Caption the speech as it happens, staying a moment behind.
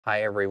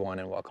Hi everyone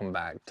and welcome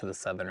back to the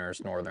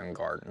Southerner's Northern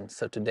Garden.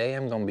 So today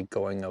I'm going to be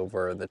going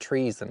over the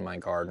trees in my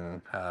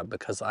garden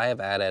because I have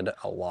added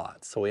a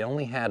lot. So we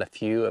only had a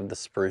few of the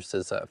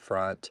spruces up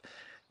front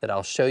that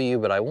I'll show you,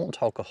 but I won't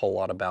talk a whole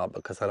lot about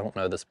because I don't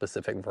know the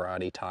specific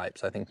variety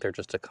types. I think they're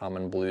just a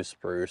common blue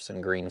spruce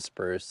and green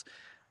spruce.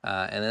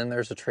 And then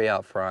there's a tree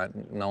out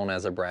front known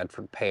as a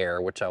Bradford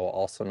pear, which I will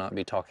also not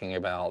be talking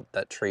about.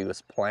 That tree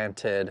was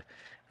planted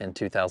in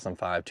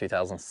 2005,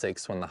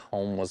 2006 when the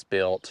home was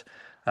built.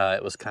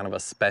 It was kind of a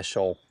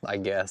special, I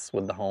guess,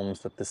 with the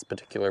homes that this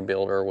particular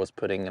builder was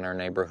putting in our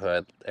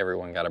neighborhood.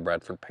 Everyone got a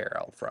Bradford pear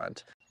out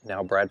front.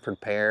 Now, Bradford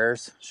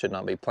pears should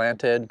not be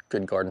planted.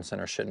 Good garden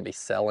centers shouldn't be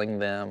selling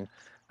them.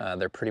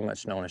 They're pretty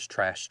much known as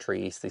trash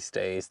trees these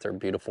days. They're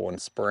beautiful in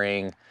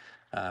spring,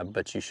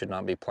 but you should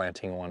not be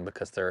planting one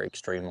because they're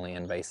extremely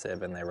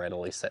invasive and they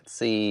readily set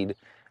seed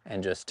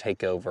and just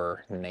take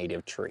over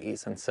native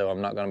trees. And so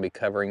I'm not going to be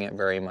covering it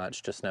very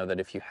much. Just know that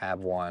if you have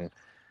one,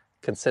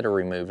 consider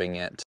removing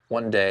it.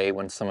 One day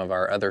when some of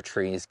our other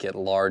trees get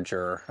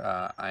larger,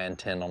 I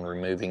intend on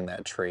removing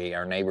that tree.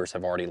 Our neighbors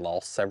have already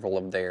lost several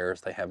of theirs.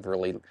 They have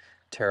really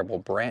terrible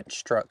branch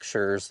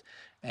structures,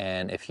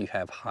 and if you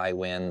have high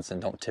winds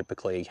and don't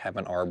typically have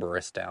an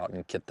arborist out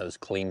and get those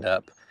cleaned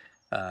up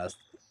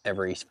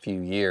every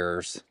few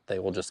years, they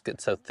will just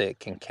get so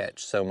thick and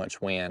catch so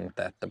much wind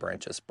that the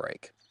branches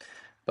break.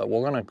 But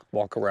we're going to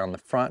walk around the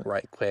front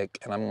right quick,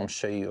 and I'm going to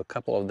show you a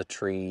couple of the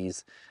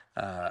trees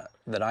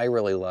that I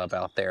really love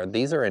out there.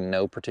 These are in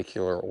no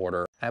particular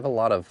order. I have a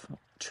lot of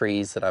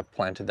trees that I've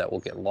planted that will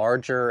get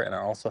larger, and I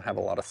also have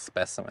a lot of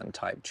specimen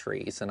type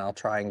trees, and I'll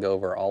try and go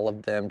over all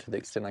of them to the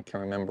extent I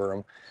can remember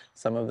them.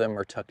 Some of them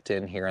are tucked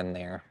in here and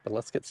there, but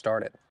let's get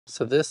started.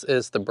 So this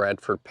is the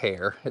Bradford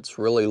pear. It's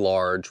really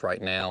large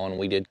right now, and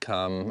we did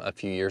come a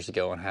few years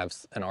ago and have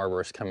an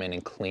arborist come in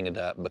and clean it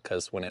up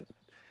because when it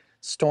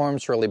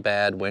storms really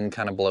bad, wind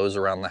kind of blows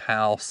around the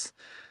house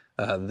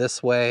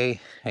this way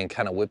and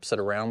kind of whips it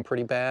around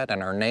pretty bad.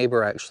 And our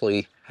neighbor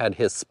actually had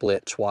his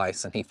split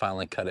twice and he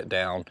finally cut it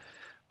down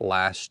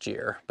last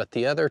year. But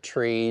the other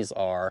trees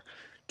are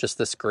just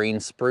this green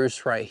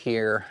spruce right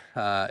here.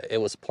 It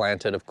was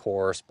planted, of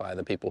course, by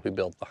the people who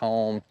built the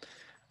home.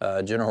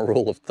 General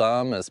rule of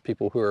thumb is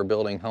people who are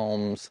building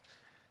homes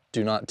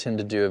do not tend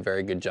to do a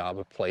very good job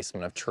of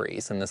placement of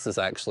trees. And this is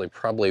actually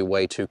probably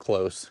way too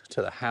close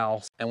to the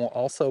house and will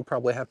also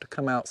probably have to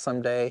come out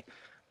someday.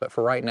 But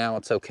for right now,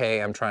 it's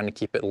okay. I'm trying to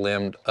keep it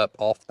limbed up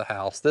off the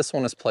house. This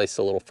one is placed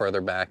a little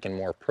further back and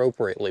more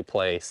appropriately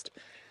placed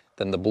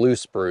than the blue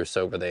spruce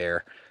over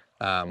there.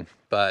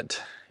 But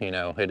you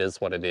know, it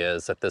is what it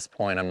is. At this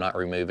point, I'm not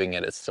removing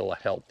it. It's still a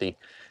healthy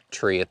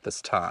tree at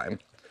this time.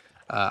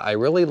 I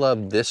really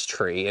love this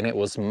tree, and it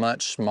was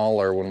much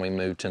smaller when we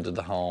moved into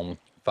the home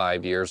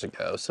 5 years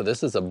ago. So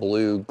this is a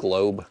blue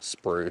Globe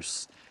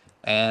Spruce.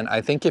 And I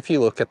think if you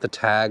look at the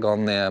tag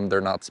on them, they're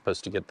not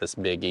supposed to get this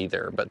big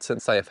either. But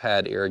since I've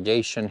had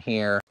irrigation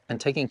here and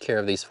taking care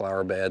of these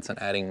flower beds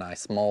and adding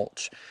nice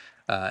mulch,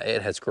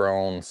 it has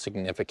grown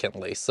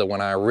significantly. So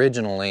when I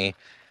originally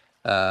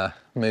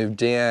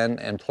moved in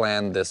and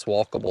planned this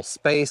walkable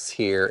space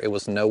here, it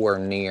was nowhere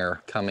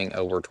near coming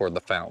over toward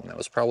the fountain. It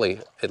was probably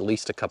at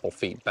least a couple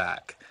feet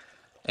back.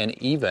 And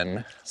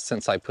even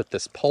since I put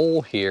this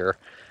pole here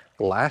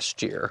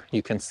last year,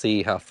 you can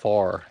see how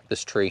far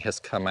this tree has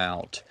come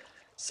out.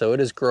 So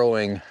it is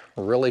growing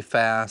really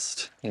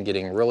fast and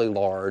getting really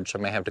large. I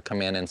may have to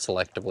come in and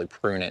selectively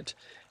prune it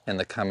in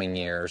the coming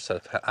years. So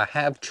I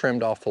have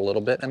trimmed off a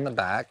little bit in the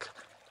back.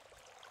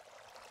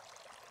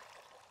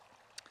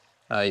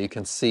 You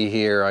can see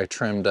here I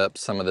trimmed up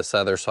some of this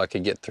other so I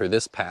could get through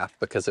this path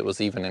because it was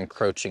even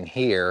encroaching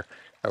here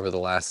over the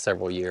last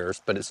several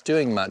years, but it's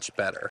doing much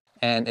better.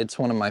 And it's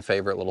one of my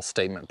favorite little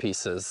statement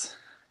pieces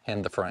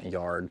in the front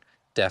yard,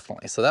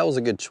 definitely. So that was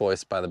a good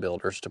choice by the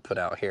builders to put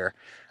out here.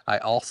 I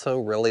also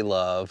really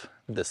love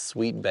the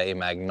Sweet Bay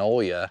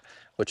Magnolia,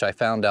 which I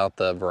found out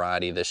the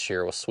variety this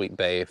year was Sweet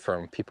Bay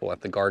from people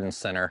at the garden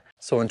center.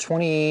 So in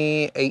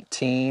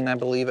 2018, I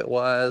believe it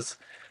was,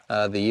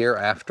 the year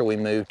after we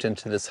moved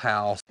into this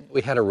house,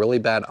 we had a really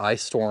bad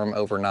ice storm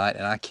overnight,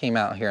 and I came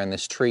out here and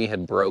this tree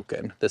had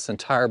broken. This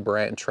entire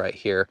branch right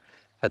here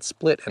had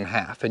split in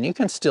half, and you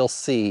can still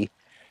see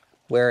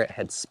where it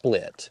had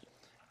split.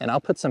 And I'll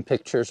put some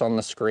pictures on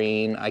the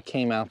screen. I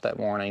came out that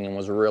morning and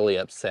was really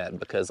upset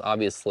because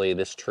obviously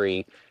this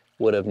tree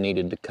would have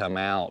needed to come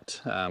out.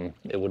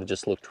 It would have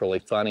just looked really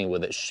funny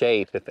with its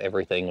shape if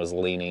everything was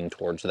leaning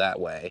towards that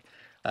way.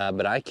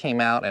 But I came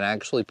out and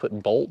actually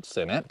put bolts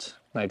in it.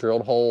 I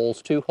drilled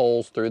holes, 2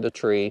 holes through the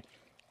tree.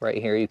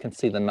 Right here you can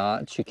see the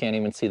notch. You can't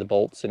even see the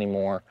bolts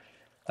anymore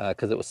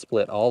because it was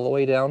split all the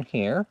way down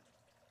here.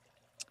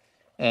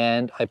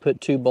 And I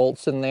put 2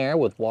 bolts in there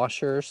with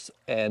washers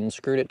and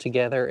screwed it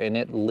together, and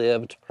it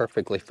lived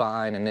perfectly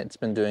fine, and it's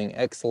been doing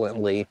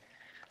excellently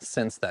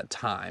since that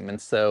time. And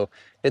so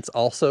it's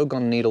also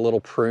going to need a little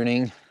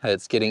pruning.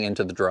 It's getting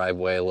into the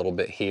driveway a little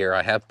bit here.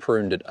 I have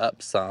pruned it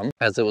up some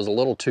as it was a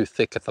little too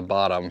thick at the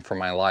bottom for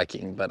my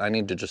liking, but I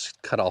need to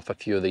just cut off a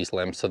few of these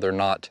limbs so they're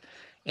not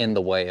in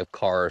the way of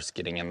cars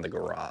getting in the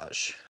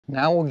garage.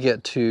 Now we'll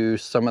get to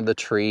some of the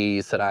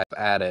trees that I've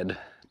added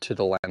to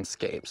the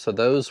landscape. So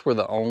those were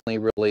the only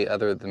really,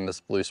 other than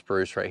this blue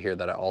spruce right here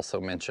that I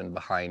also mentioned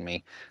behind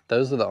me,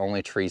 those are the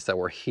only trees that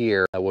were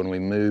here when we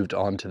moved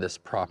onto this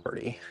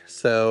property.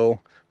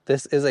 So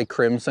this is a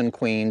Crimson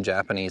Queen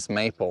Japanese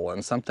maple,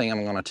 and something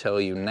I'm going to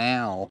tell you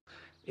now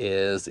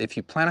is if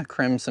you plant a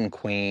Crimson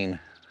Queen,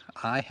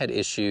 I had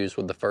issues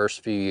with the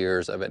first few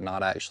years of it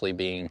not actually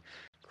being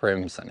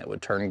crimson. It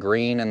would turn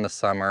green in the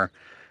summer.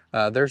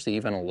 There's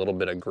even a little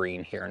bit of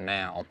green here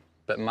now.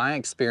 But my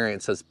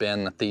experience has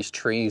been that these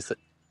trees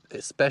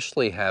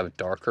especially have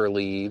darker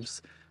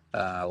leaves,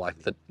 like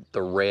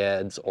the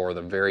reds or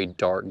the very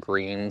dark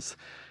greens,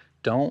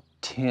 don't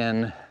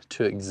tend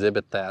to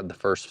exhibit that the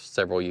first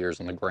several years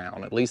in the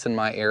ground, at least in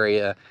my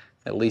area,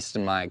 at least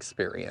in my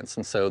experience.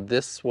 And so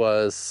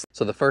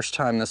the first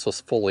time this was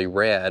fully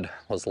red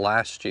was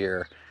last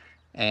year,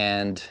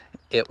 and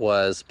it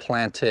was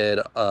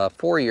planted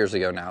 4 years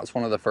ago now. It's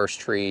one of the first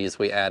trees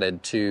we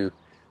added to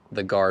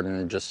the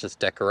garden just as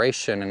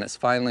decoration, and it's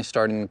finally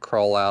starting to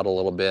crawl out a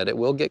little bit. It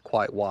will get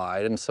quite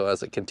wide, and so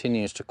as it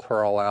continues to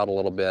crawl out a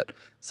little bit,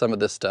 some of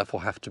this stuff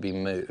will have to be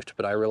moved.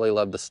 But I really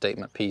love the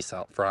statement piece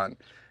out front.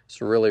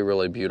 It's really,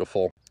 really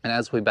beautiful. And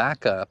as we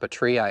back up, a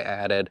tree I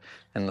added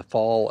in the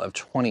fall of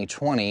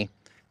 2020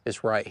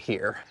 is right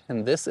here,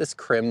 and this is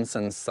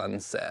Crimson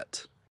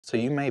Sunset. So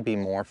you may be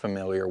more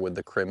familiar with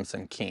the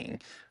Crimson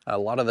King. A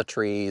lot of the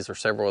trees, or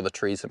several of the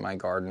trees in my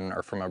garden,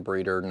 are from a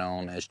breeder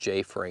known as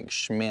J. Frank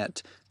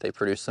Schmidt. They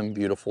produce some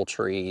beautiful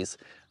trees,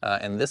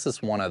 and this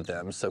is one of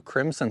them. So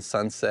Crimson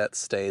Sunset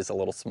stays a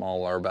little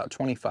smaller, about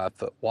 25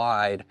 foot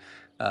wide,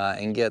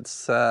 and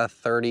gets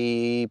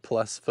 30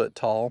 plus foot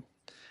tall.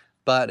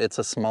 But it's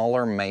a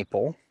smaller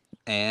maple,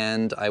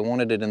 and I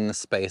wanted it in this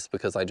space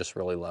because I just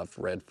really love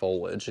red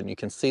foliage. And you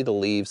can see the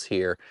leaves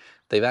here.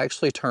 They've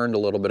actually turned a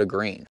little bit of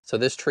green. So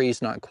this tree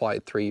is not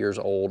quite 3 years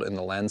old in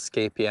the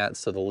landscape yet,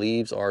 so the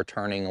leaves are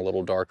turning a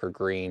little darker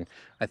green.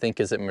 I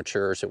think as it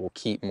matures, it will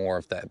keep more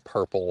of that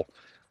purple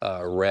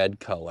red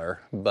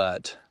color.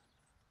 But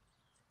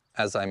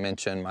as I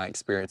mentioned, my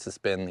experience has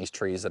been these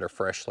trees that are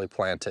freshly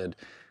planted.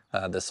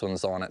 This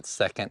one's on its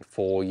second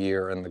full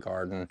year in the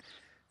garden.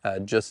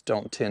 Just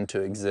don't tend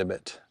to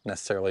exhibit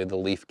necessarily the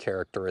leaf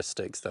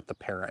characteristics that the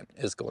parent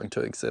is going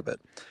to exhibit.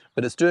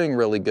 But it's doing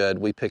really good.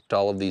 We picked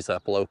all of these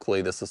up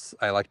locally.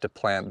 I like to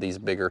plant these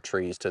bigger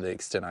trees to the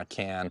extent I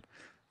can.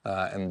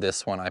 And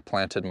this one I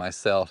planted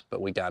myself,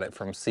 but we got it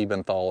from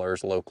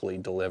Siebenthalers locally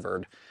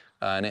delivered.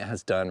 And it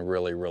has done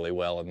really, really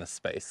well in this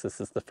space. This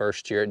is the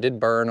first year. It did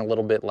burn a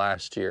little bit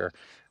last year,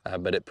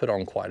 but it put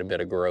on quite a bit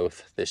of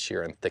growth this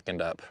year and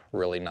thickened up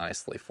really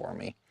nicely for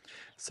me.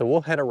 So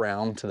we'll head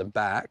around to the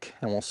back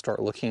and we'll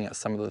start looking at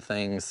some of the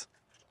things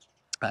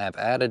I have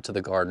added to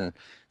the garden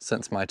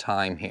since my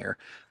time here.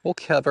 We'll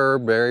cover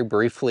very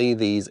briefly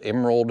these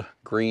emerald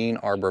green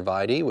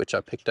Arborvitae, which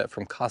I picked up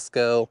from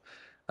Costco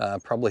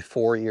probably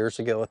 4 years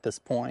ago at this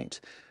point.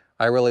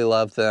 I really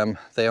love them.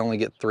 They only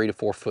get 3 to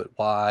 4 foot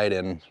wide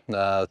and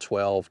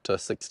 12 to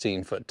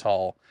 16 foot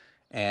tall.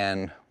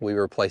 And we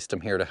replaced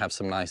them here to have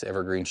some nice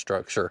evergreen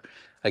structure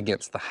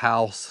against the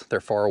house. They're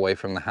far away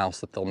from the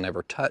house that they'll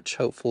never touch,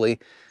 hopefully.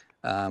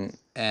 And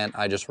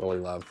I just really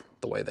love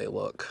the way they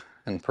look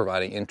and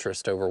providing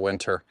interest over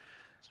winter.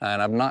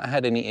 And I've not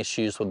had any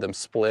issues with them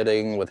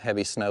splitting with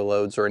heavy snow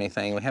loads or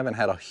anything. We haven't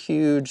had a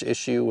huge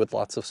issue with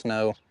lots of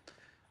snow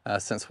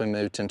since we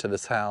moved into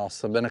this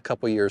house. I've been a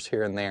couple years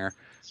here and there,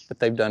 but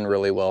they've done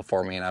really well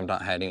for me, and I've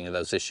not had any of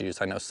those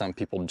issues. I know some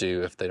people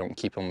do if they don't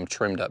keep them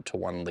trimmed up to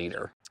 1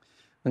 liter.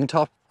 Let me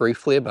talk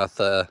briefly about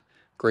the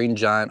green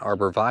giant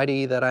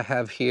Arborvitae that I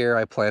have here.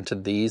 I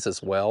planted these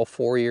as well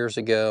 4 years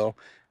ago,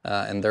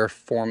 and they're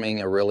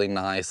forming a really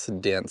nice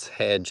dense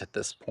hedge at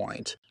this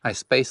point. I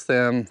spaced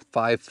them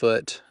 5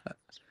 foot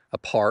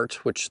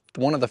apart, which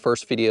one of the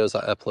first videos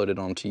I uploaded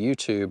onto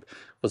YouTube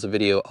was a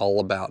video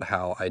all about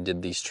how I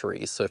did these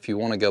trees. So if you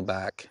want to go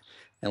back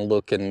and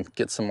look and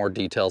get some more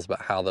details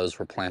about how those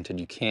were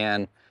planted, you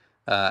can.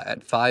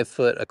 At 5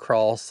 foot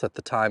across at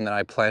the time that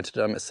I planted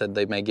them, it said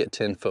they may get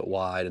 10 foot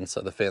wide, and so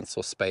the fence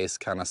was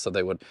spaced kind of so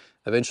they would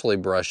eventually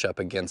brush up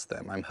against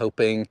them. I'm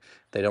hoping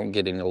they don't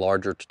get any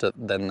larger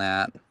than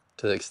that.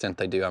 To the extent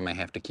they do, I may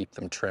have to keep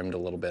them trimmed a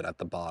little bit at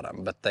the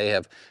bottom, but they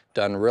have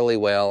done really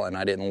well, and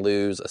I didn't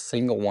lose a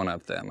single one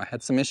of them. I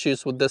had some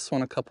issues with this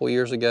one a couple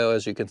years ago.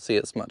 As you can see,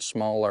 it's much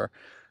smaller,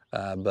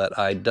 but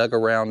I dug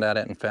around at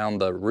it and found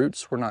the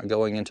roots were not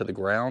going into the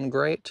ground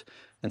great.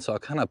 And so I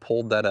kind of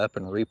pulled that up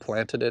and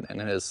replanted it,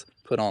 and it has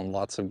put on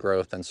lots of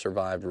growth and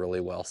survived really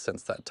well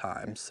since that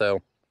time.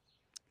 So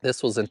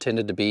this was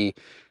intended to be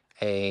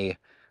a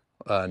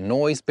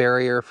noise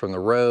barrier from the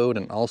road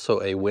and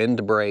also a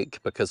wind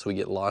break, because we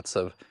get lots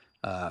of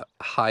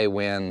high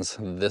winds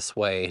this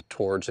way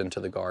towards into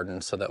the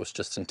garden. So that was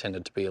just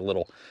intended to be a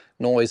little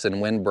noise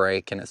and wind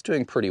break, and it's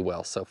doing pretty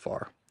well so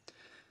far.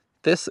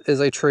 This is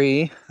a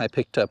tree I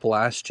picked up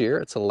last year.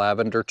 It's a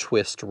lavender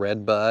twist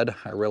redbud.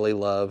 I really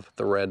love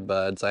the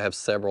redbuds. I have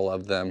several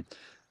of them.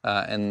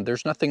 And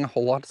there's nothing a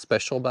whole lot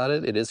special about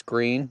it. It is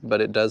green,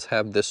 but it does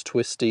have this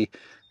twisty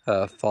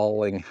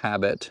falling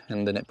habit,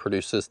 and then it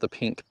produces the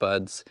pink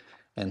buds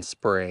in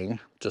spring,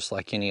 just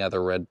like any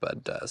other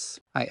redbud does.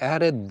 I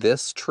added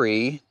this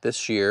tree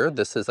this year.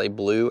 This is a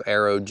blue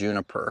arrow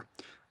juniper.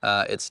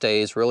 It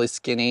stays really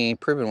skinny.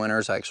 Proven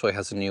Winners actually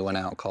has a new one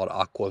out called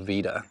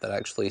Aquavita that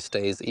actually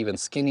stays even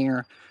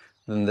skinnier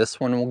than this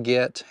one will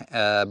get,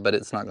 but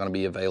it's not going to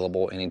be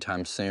available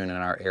anytime soon in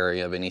our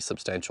area of any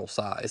substantial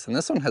size. And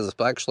this one has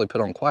actually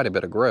put on quite a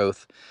bit of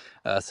growth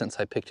since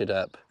I picked it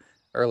up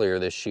earlier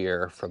this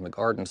year from the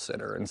garden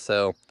center. And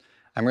so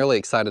I'm really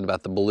excited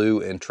about the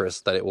blue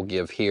interest that it will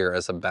give here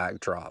as a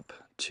backdrop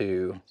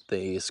to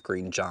these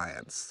green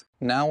giants.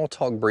 Now we'll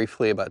talk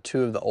briefly about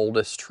two of the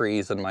oldest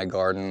trees in my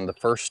garden, the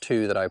first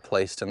two that I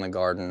placed in the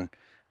garden.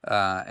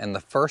 And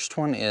the first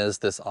one is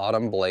this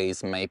Autumn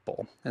Blaze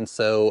maple. And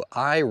so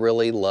I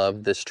really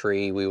love this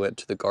tree. We went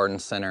to the garden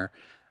center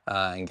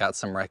and got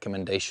some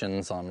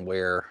recommendations on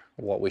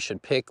what we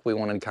should pick. We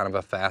wanted kind of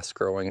a fast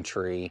growing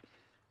tree.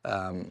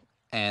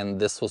 And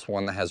this was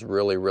one that has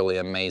really, really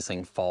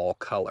amazing fall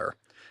color.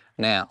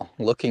 Now,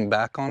 looking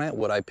back on it,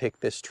 would I pick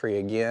this tree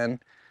again?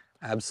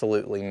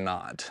 Absolutely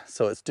not.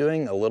 So it's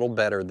doing a little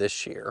better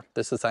this year.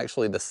 This is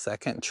actually the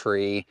second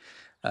tree.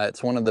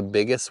 It's one of the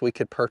biggest we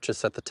could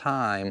purchase at the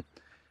time.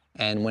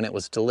 And when it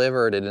was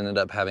delivered, it ended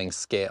up having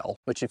scale,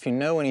 which if you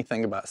know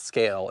anything about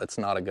scale, it's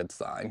not a good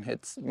sign.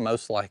 It's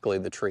most likely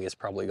the tree is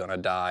probably going to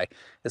die.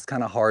 It's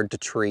kind of hard to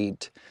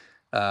treat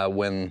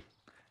when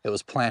it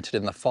was planted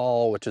in the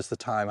fall, which is the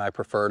time I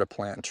prefer to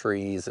plant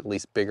trees, at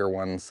least bigger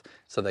ones,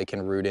 so they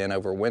can root in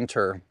over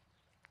winter.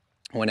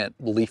 When it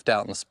leafed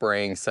out in the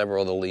spring,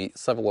 several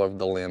of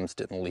the limbs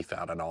didn't leaf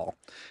out at all.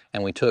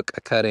 And we took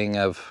a cutting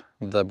of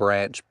the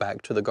branch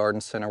back to the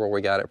garden center where we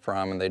got it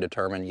from, and they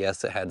determined,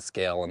 yes, it had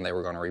scale, and they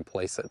were going to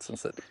replace it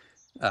since it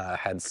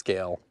had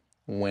scale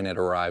when it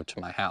arrived to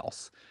my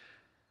house.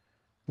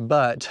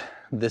 But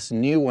this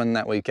new one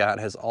that we've got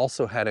has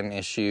also had an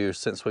issue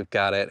since we've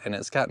got it, and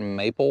it's got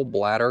maple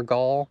bladder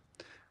gall.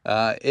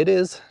 It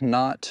is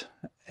not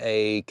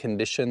a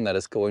condition that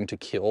is going to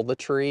kill the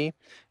tree.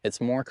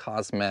 It's more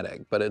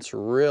cosmetic, but it's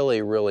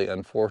really, really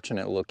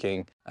unfortunate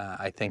looking.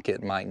 I think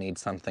it might need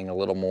something a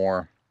little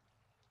more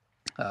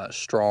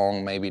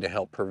strong, maybe to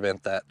help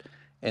prevent that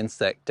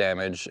insect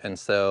damage. And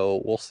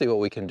so we'll see what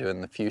we can do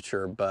in the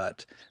future,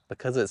 but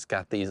because it's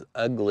got these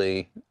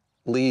ugly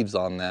leaves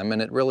on them, and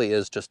it really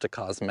is just a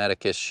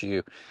cosmetic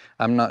issue,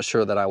 I'm not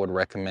sure that I would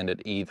recommend it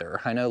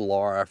either. I know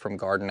Laura from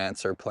Garden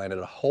Answer planted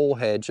a whole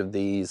hedge of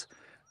these,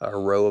 a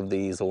row of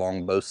these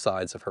along both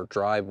sides of her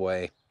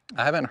driveway.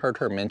 I haven't heard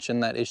her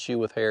mention that issue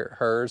with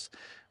hers,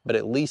 but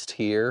at least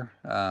here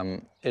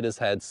it has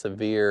had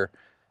severe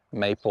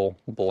maple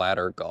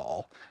bladder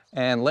gall.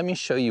 And let me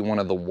show you one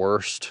of the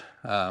worst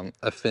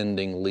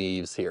offending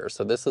leaves here.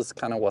 So this is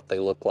kind of what they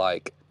look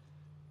like.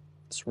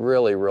 It's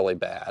really, really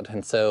bad.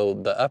 And so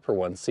the upper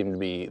ones seem to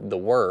be the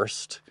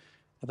worst.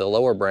 The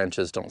lower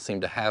branches don't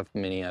seem to have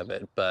many of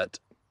it, but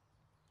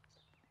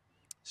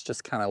it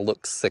just kind of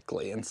looks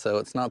sickly. And so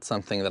it's not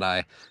something that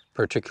I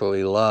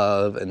particularly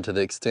love. And to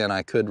the extent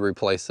I could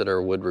replace it or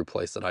would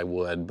replace it, I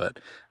would. But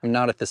I'm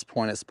not at this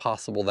point. It's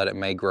possible that it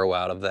may grow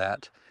out of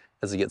that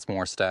as it gets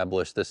more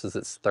established. This is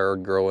its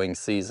third growing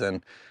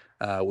season.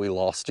 We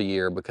lost a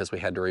year because we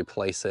had to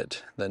replace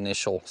it the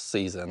initial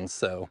season.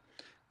 So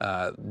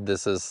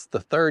this is the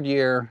third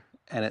year,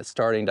 and it's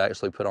starting to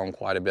actually put on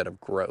quite a bit of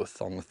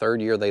growth. On the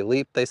third year they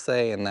leap, they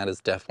say, and that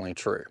is definitely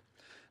true.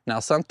 Now,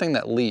 something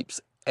that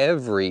leaps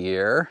every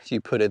year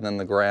you put it in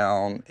the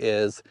ground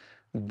is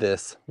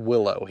this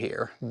willow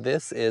here.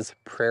 This is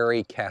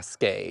Prairie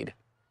Cascade.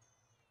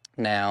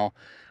 Now,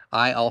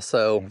 I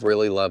also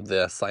really love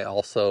this. I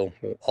also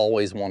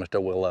always wanted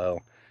a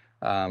willow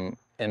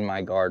in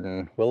my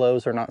garden.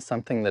 Willows are not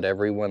something that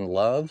everyone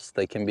loves.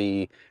 They can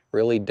be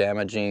really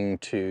damaging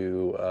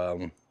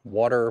to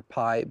water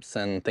pipes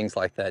and things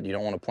like that. You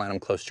don't want to plant them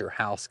close to your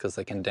house because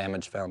they can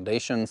damage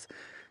foundations.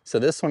 So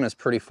this one is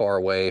pretty far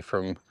away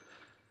from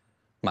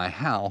my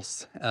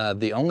house.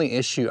 The only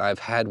issue I've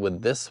had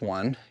with this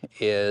one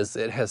is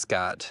it has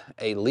got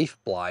a leaf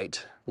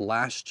blight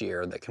last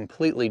year that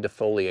completely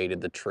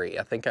defoliated the tree.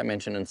 I think I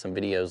mentioned in some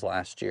videos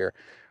last year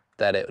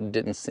that it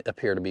didn't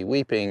appear to be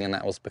weeping, and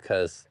that was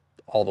because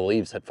all the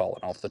leaves had fallen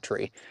off the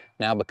tree.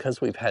 Now,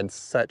 because we've had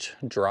such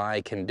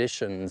dry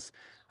conditions,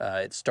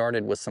 it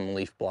started with some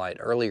leaf blight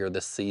earlier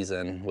this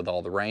season with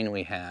all the rain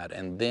we had,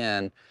 and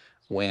then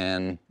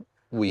when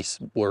we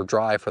were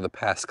dry for the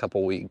past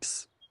couple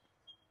weeks,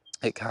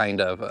 it kind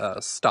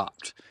of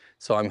stopped.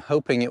 So I'm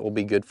hoping it will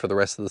be good for the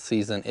rest of the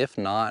season. If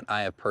not,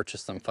 I have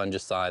purchased some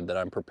fungicide that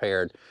I'm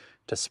prepared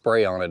to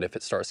spray on it if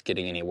it starts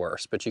getting any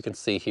worse. But you can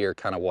see here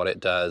kind of what it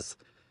does.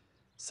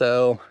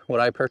 So would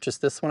I purchase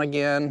this one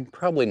again?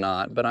 Probably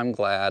not, but I'm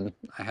glad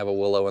I have a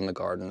willow in the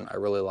garden. I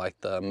really like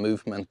the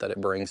movement that it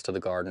brings to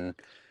the garden.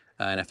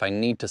 And if I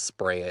need to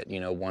spray it,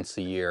 once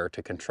a year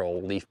to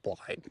control leaf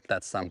blight,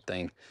 that's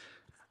something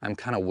I'm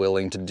kind of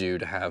willing to do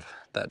to have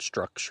that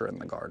structure in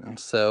the garden.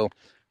 So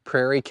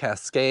Prairie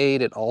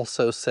Cascade, it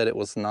also said it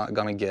was not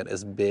going to get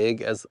as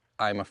big as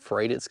I'm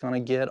afraid it's going to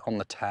get on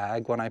the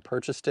tag when I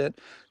purchased it.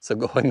 So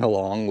going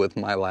along with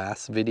my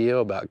last video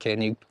about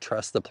can you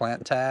trust the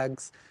plant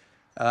tags,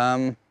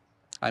 I'm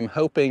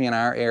hoping in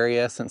our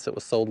area, since it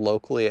was sold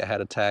locally, it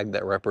had a tag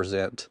that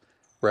represented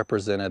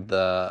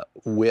the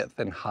width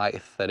and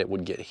height that it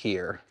would get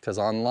here. Because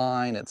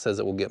online it says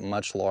it will get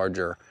much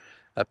larger,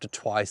 up to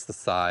twice the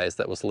size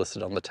that was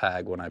listed on the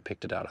tag when I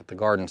picked it out at the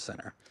garden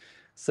center.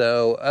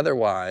 So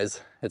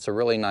otherwise, it's a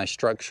really nice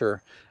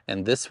structure.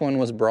 And this one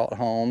was brought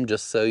home,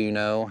 just so you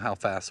know how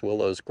fast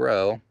willows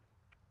grow,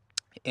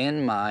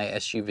 in my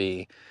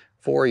SUV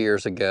 4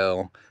 years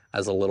ago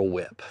as a little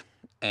whip.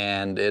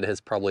 And it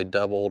has probably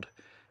doubled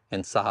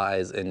in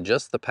size in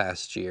just the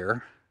past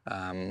year.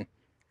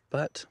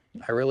 But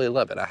I really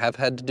love it. I have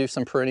had to do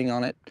some pruning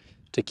on it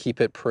to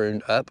keep it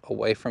pruned up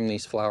away from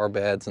these flower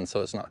beds, and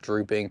so it's not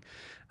drooping.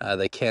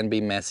 They can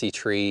be messy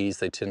trees.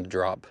 They tend to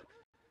drop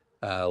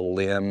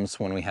limbs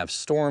when we have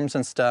storms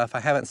and stuff. I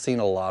haven't seen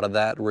a lot of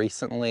that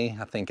recently.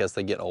 I think as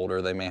they get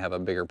older, they may have a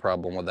bigger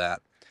problem with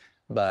that,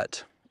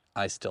 but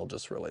I still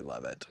just really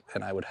love it.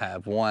 And I would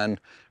have one,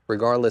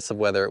 regardless of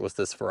whether it was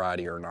this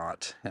variety or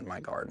not, in my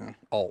garden,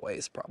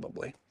 always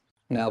probably.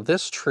 Now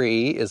this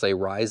tree is a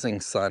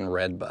Rising Sun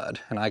Redbud,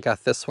 and I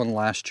got this one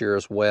last year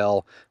as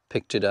well,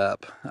 picked it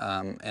up,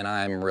 and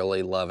I'm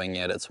really loving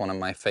it. It's one of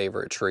my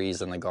favorite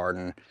trees in the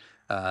garden.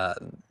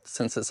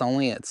 Since it's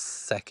only its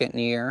second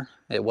year,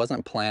 it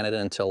wasn't planted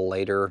until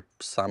later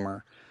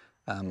summer.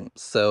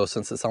 So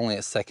since it's only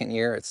its second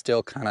year, it's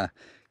still kind of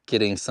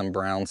getting some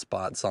brown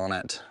spots on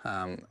it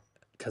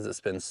because it's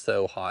been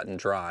so hot and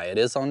dry. It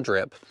is on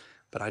drip,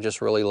 but I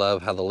just really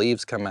love how the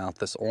leaves come out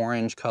this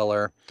orange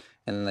color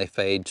and then they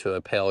fade to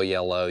a pale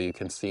yellow. You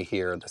can see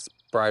here this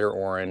brighter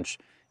orange,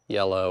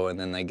 yellow, and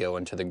then they go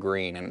into the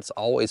green, and it's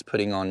always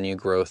putting on new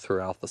growth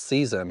throughout the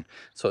season,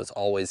 so it's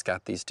always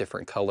got these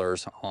different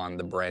colors on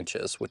the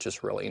branches, which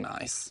is really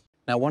nice.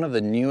 Now one of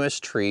the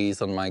newest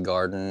trees on my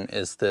garden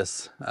is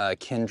this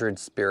Kindred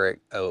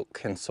Spirit Oak,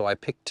 and so I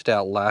picked it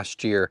out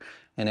last year,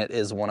 and it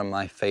is one of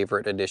my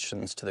favorite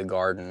additions to the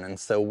garden. And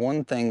so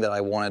one thing that I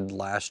wanted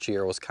last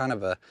year was kind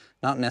of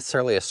not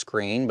necessarily a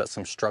screen, but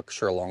some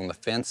structure along the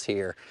fence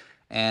here.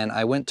 And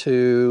I went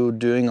to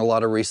doing a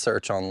lot of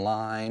research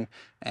online,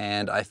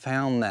 and I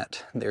found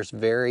that there's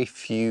very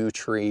few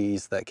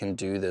trees that can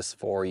do this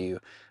for you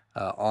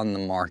on the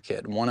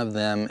market. One of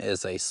them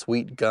is a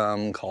sweet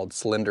gum called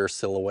Slender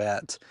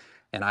Silhouette,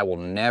 and I will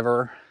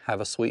never have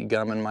a sweet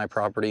gum in my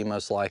property,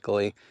 most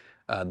likely.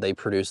 They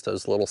produce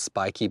those little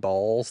spiky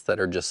balls that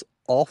are just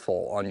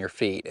awful on your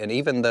feet. And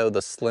even though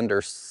the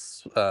Slender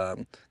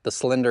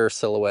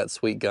Silhouette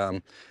sweet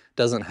gum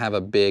doesn't have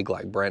a big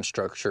like branch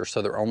structure,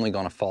 so they're only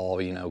going to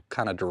fall, you know,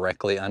 kind of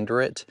directly under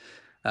it.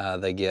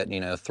 They get,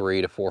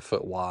 3 to 4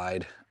 foot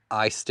wide.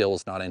 I still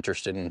was not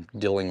interested in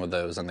dealing with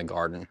those in the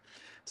garden.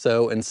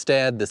 So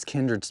instead, this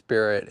Kindred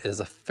Spirit is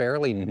a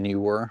fairly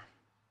newer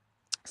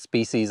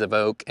species of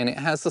oak, and it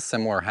has a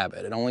similar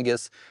habit. It only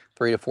gets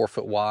 3 to 4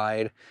 foot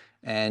wide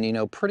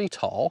and, pretty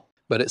tall,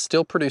 but it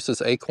still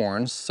produces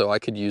acorns, so I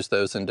could use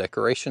those in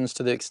decorations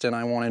to the extent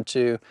I wanted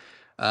to.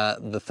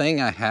 The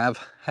thing I have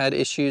had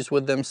issues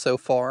with them so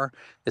far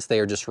is they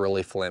are just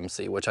really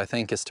flimsy, which I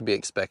think is to be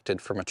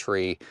expected from a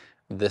tree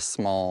this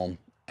small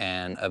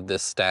and of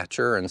this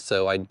stature. And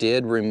so I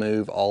did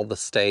remove all the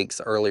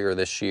stakes earlier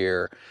this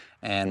year,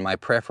 and my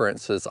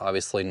preference is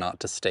obviously not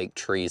to stake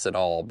trees at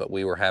all, but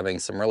we were having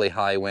some really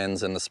high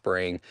winds in the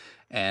spring,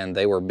 and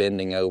they were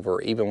bending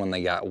over even when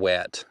they got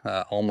wet,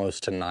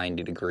 almost to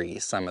 90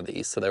 degrees, some of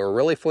these. So they were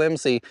really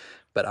flimsy,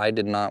 but I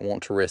did not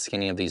want to risk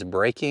any of these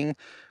breaking,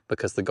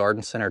 because the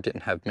garden center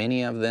didn't have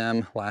many of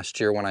them last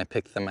year when I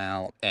picked them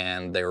out,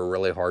 and they were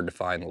really hard to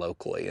find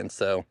locally. And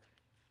so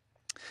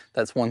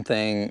that's one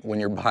thing when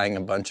you're buying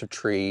a bunch of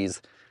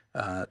trees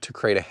to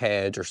create a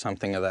hedge or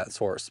something of that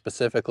sort,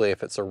 specifically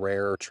if it's a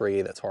rarer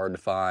tree that's hard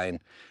to find,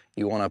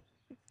 you want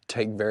to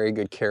take very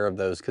good care of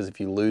those, because if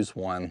you lose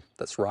one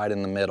that's right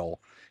in the middle,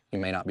 you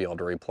may not be able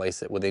to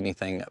replace it with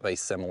anything of a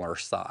similar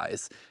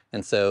size.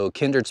 And so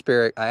Kindred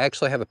Spirit, I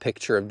actually have a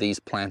picture of these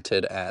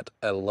planted at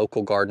a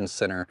local garden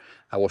center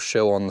I will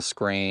show on the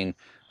screen.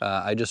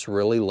 I just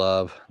really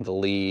love the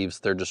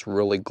leaves. They're just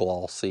really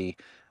glossy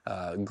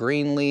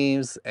green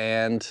leaves,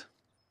 and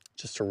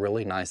just a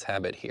really nice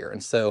habit here.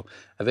 And so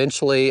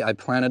eventually I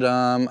planted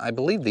them, I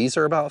believe these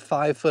are about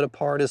 5 foot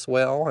apart as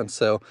well, and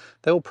so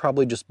they will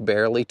probably just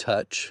barely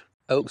touch.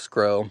 Oaks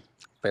grow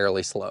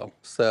fairly slow,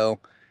 so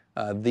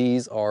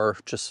these are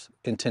just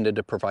intended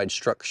to provide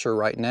structure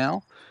right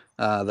now.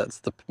 That's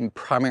the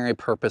primary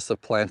purpose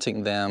of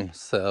planting them.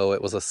 So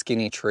it was a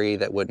skinny tree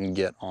that wouldn't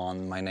get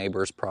on my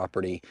neighbor's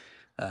property,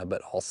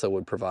 but also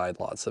would provide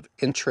lots of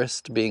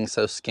interest being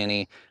so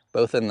skinny,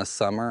 both in the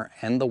summer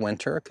and the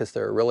winter, because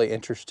they're a really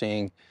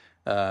interesting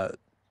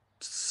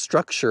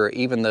structure,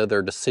 even though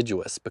they're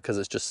deciduous, because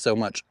it's just so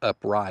much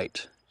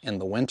upright in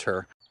the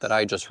winter that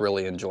I just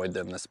really enjoyed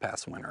them this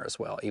past winter as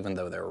well, even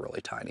though they were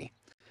really tiny.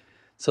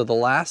 So the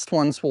last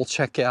ones we'll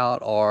check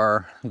out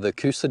are the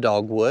Kousa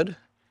Dogwood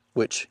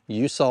which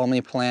you saw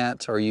me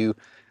plant, or you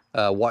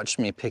watched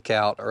me pick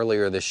out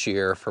earlier this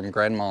year from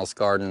Grandma's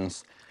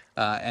Gardens.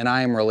 And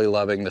I am really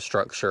loving the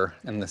structure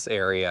in this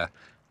area.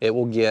 It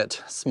will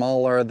get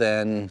smaller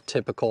than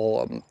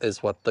typical,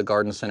 is what the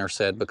garden center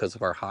said, because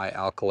of our high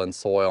alkaline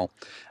soil.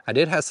 I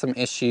did have some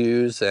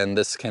issues, and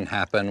this can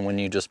happen when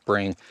you just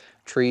bring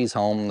trees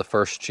home the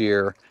first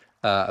year,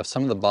 of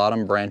some of the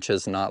bottom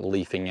branches not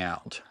leafing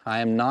out. I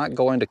am not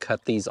going to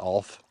cut these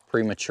off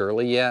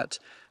prematurely yet.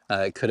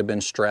 It could have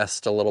been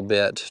stressed a little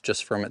bit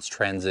just from its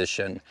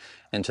transition.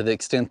 And to the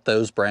extent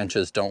those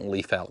branches don't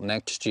leaf out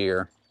next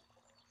year,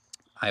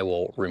 I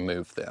will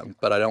remove them.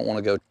 But I don't want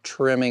to go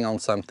trimming on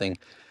something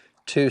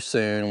too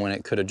soon when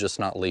it could have just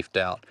not leafed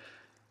out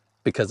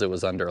because it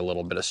was under a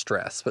little bit of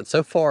stress. But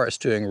so far it's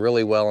doing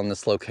really well in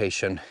this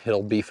location.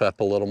 It'll beef up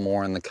a little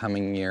more in the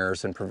coming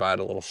years and provide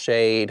a little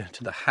shade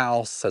to the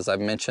house. As I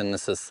mentioned,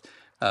 this is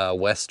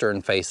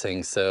western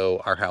facing,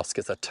 so our house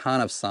gets a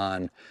ton of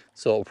sun.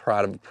 So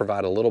it'll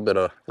provide a little bit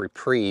of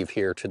reprieve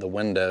here to the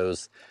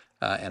windows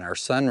in our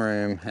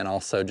sunroom, and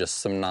also just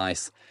some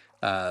nice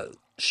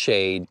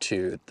shade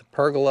to the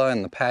pergola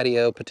and the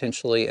patio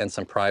potentially, and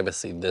some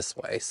privacy this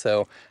way.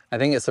 So I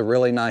think it's a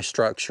really nice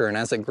structure, and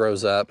as it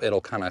grows up,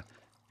 it'll kind of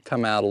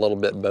come out a little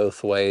bit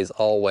both ways,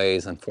 all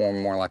ways, and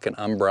form more like an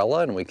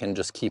umbrella, and we can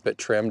just keep it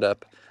trimmed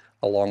up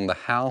along the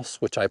house,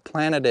 which I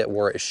planted it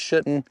where it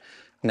shouldn't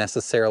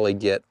necessarily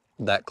get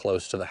that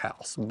close to the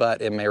house,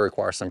 but it may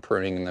require some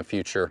pruning in the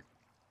future.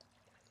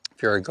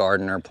 If you're a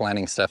gardener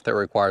planting stuff that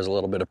requires a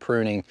little bit of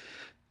pruning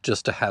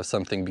just to have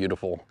something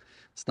beautiful,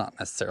 it's not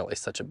necessarily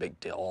such a big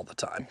deal all the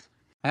time.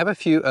 I have a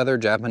few other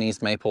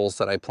Japanese maples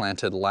that I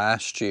planted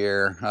last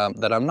year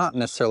that I'm not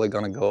necessarily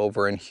going to go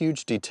over in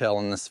huge detail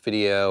in this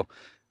video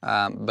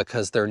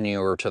because they're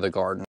newer to the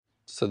garden.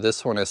 So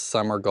this one is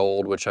Summer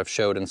Gold, which I've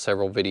showed in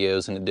several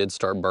videos, and it did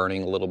start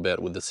burning a little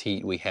bit with this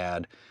heat we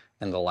had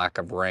and the lack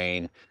of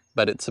rain.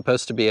 But it's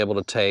supposed to be able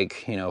to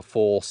take,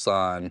 full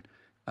sun,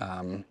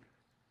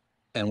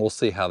 and we'll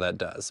see how that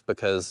does,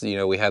 because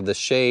we have the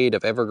shade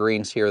of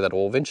evergreens here that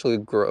will eventually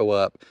grow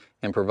up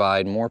and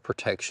provide more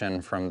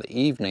protection from the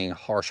evening,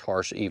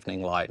 harsh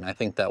evening light. And I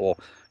think that will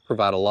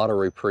provide a lot of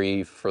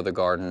reprieve for the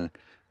garden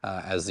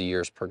as the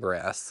years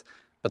progress.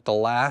 But the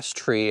last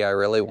tree I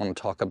really want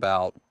to talk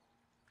about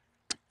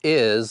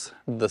is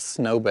the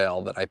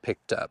Snowbell that I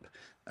picked up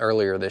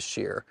earlier this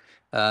year.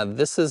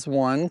 This is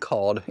one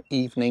called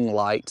Evening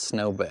Light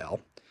Snowbell.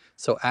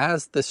 So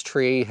as this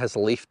tree has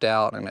leafed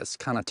out and it's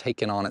kind of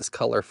taken on its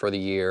color for the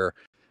year,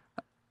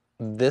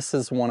 this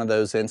is one of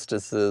those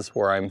instances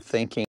where I'm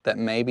thinking that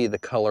maybe the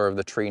color of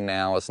the tree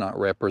now is not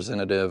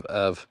representative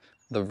of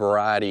the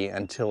variety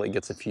until it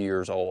gets a few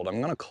years old. I'm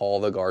going to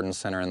call the garden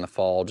center in the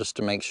fall just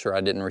to make sure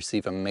I didn't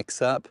receive a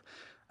mix-up,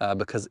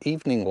 because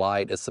Evening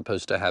Light is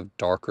supposed to have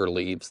darker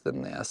leaves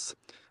than this.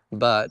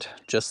 But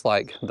just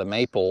like the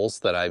maples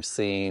that I've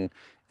seen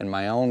in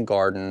my own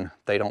garden,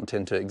 they don't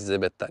tend to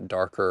exhibit that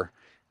darker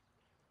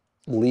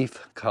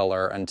leaf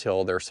color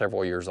until they're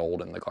several years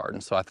old in the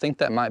garden. So I think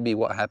that might be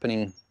what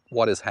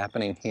is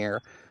happening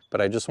here, but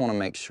I just want to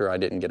make sure I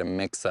didn't get a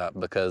mix-up,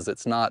 because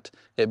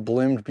it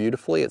bloomed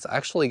beautifully. It's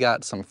actually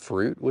got some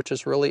fruit, which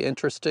is really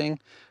interesting.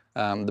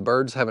 The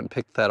birds haven't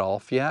picked that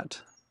off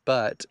yet,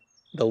 but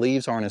the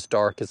leaves aren't as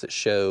dark as it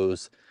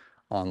shows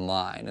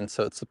online. And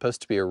so it's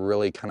supposed to be a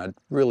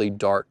really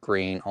dark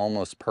green,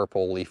 almost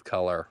purple leaf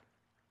color.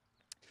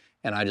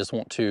 And I just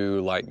want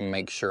to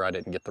make sure I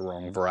didn't get the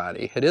wrong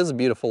variety. It is a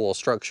beautiful little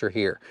structure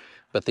here,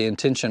 but the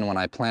intention when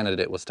I planted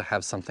it was to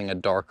have a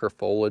darker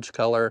foliage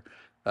color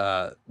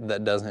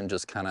that doesn't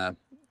just kind of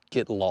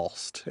get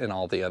lost in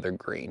all the other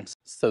greens.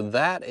 So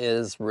that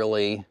is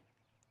really,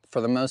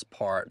 for the most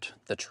part,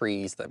 the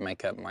trees that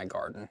make up my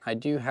garden. I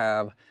do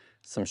have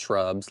some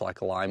shrubs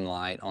like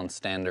limelight on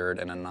standard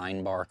and a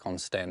 9-bark on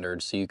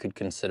standard, so you could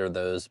consider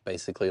those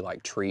basically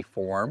like tree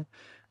form.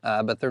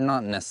 But they're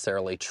not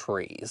necessarily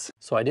trees.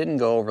 So I didn't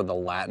go over the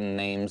Latin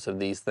names of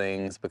these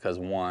things because,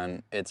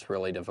 one, it's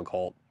really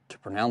difficult to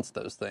pronounce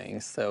those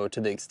things. So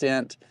to the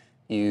extent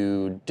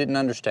you didn't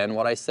understand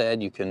what I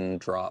said, you can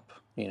drop,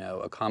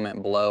 a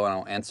comment below and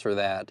I'll answer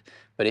that.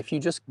 But if you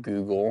just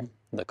Google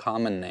the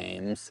common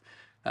names,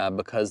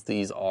 because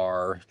these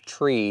are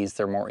trees,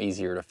 they're more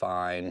easier to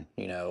find,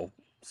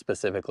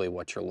 specifically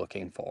what you're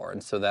looking for.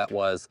 And so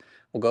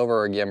we'll go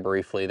over again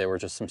briefly. There were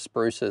just some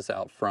spruces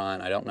out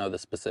front. I don't know the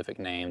specific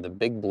name. The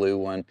big blue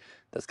one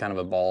that's kind of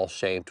a ball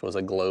shaped was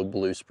a Globe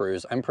Blue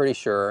Spruce. I'm pretty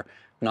sure,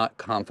 not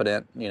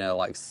confident,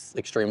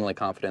 extremely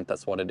confident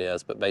that's what it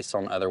is, but based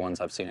on other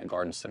ones I've seen at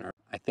Garden Center,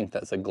 I think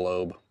that's a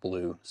Globe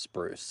Blue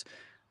Spruce.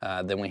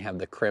 Then we have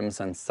the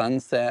Crimson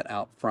Sunset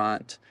out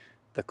front,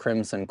 the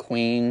Crimson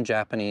Queen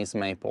Japanese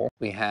Maple.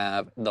 We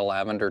have the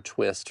Lavender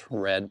Twist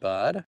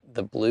Redbud,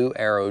 the Blue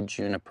Arrow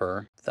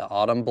Juniper, the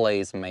Autumn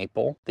Blaze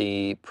Maple,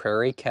 the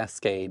Prairie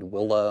Cascade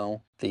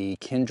Willow, the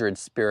Kindred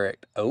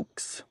Spirit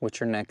Oaks,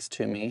 which are next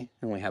to me,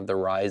 and we have the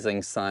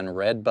Rising Sun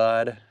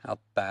Redbud out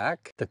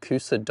back, the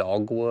Kousa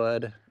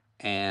Dogwood,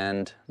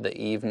 and the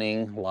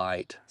Evening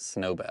Light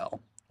Snowbell,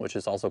 which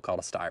is also called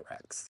a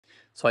styrex.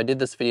 So I did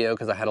this video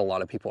because I had a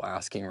lot of people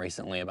asking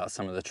recently about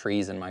some of the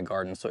trees in my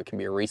garden, so it can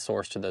be a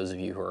resource to those of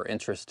you who are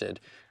interested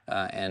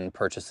in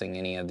purchasing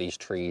any of these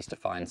trees to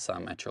find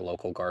some at your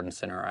local garden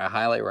center. I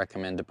highly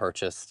recommend to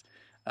purchase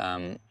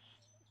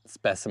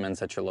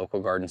specimens at your local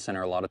garden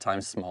center. A lot of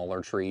times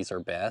smaller trees are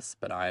best,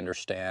 but I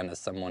understand as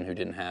someone who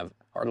didn't have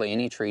hardly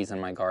any trees in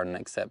my garden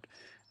except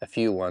a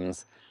few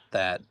ones,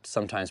 that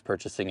sometimes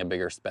purchasing a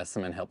bigger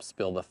specimen helps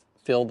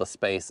fill the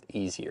space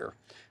easier.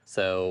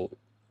 So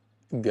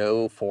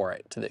go for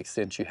it to the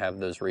extent you have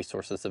those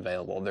resources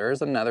available. There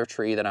is another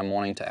tree that I'm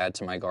wanting to add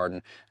to my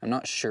garden. I'm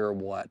not sure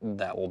what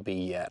that will be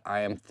yet. I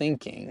am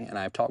thinking, and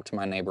I've talked to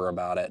my neighbor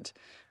about it,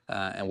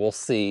 and we'll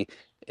see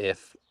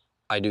if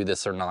I do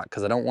this or not,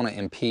 because I don't want to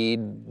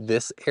impede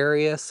this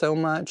area so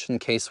much in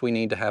case we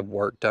need to have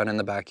work done in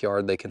the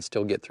backyard. They can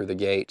still get through the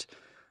gate.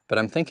 But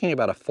I'm thinking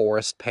about a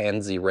forest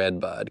pansy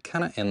redbud,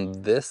 kind of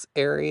in this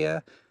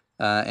area,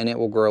 and it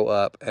will grow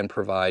up and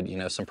provide, you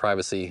know, some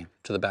privacy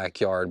to the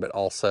backyard, but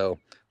also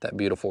that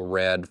beautiful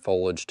red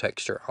foliage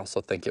texture. I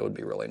also think it would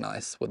be really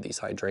nice with these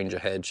hydrangea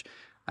hedge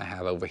I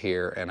have over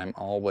here, and I'm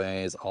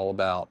always all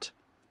about,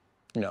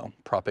 you know,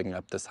 propping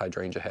up this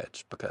hydrangea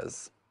hedge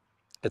because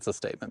it's a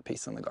statement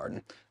piece in the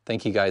garden.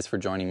 Thank you guys for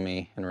joining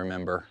me, and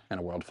remember, in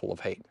a world full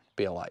of hate,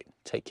 be a light.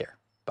 Take care.